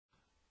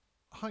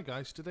Hi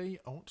guys, today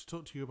I want to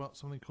talk to you about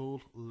something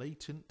called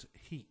latent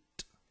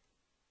heat.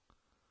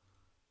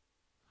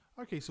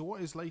 Okay, so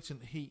what is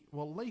latent heat?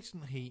 Well,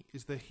 latent heat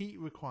is the heat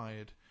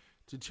required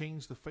to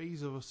change the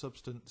phase of a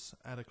substance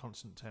at a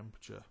constant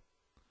temperature.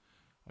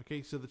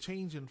 Okay, so the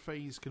change in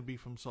phase can be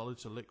from solid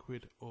to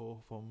liquid or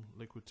from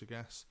liquid to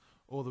gas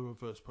or the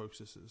reverse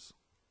processes.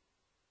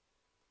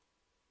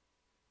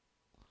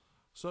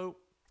 So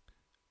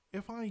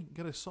if I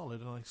get a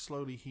solid and I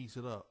slowly heat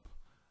it up,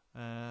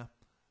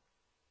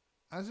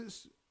 as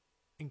it's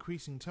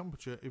increasing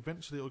temperature,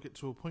 eventually it'll get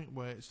to a point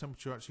where its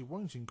temperature actually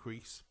won't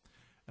increase,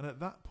 and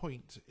at that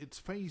point its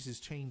phase is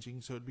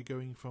changing, so it'd be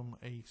going from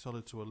a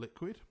solid to a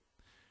liquid.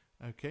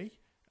 Okay,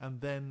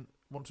 and then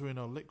once we're in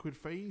our liquid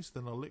phase,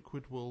 then our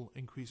liquid will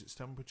increase its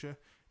temperature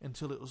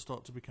until it will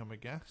start to become a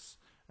gas,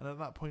 and at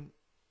that point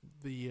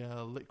the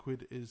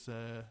liquid is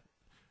the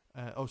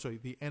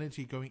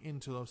energy going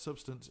into our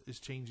substance is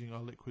changing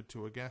our liquid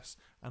to a gas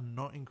and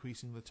not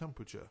increasing the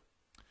temperature.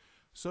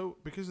 So,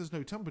 because there's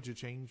no temperature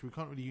change, we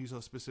can't really use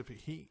our specific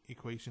heat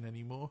equation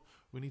anymore.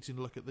 We need to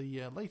look at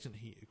the latent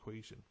heat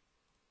equation.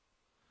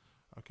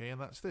 Okay,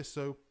 and that's this.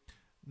 So,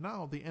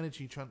 now the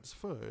energy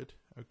transferred,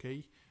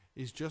 okay,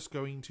 is just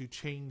going to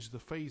change the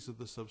phase of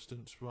the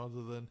substance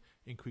rather than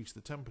increase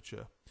the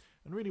temperature.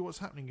 And really what's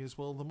happening is,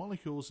 well, the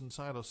molecules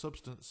inside our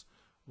substance,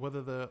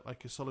 whether they're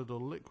like a solid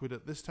or liquid,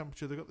 at this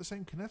temperature they've got the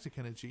same kinetic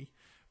energy,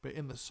 but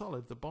in the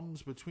solid the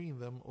bonds between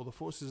them or the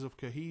forces of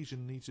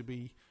cohesion need to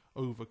be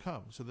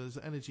overcome, so there's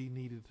energy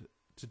needed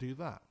to do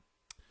that.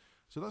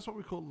 So that's what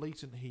we call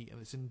latent heat,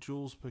 and it's in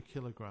joules per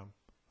kilogram.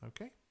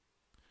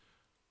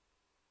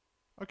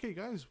 Okay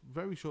guys,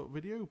 very short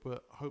video,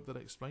 but hope that I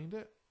explained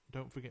it.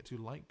 Don't forget to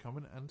like,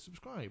 comment and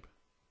subscribe.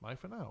 Bye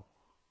for now.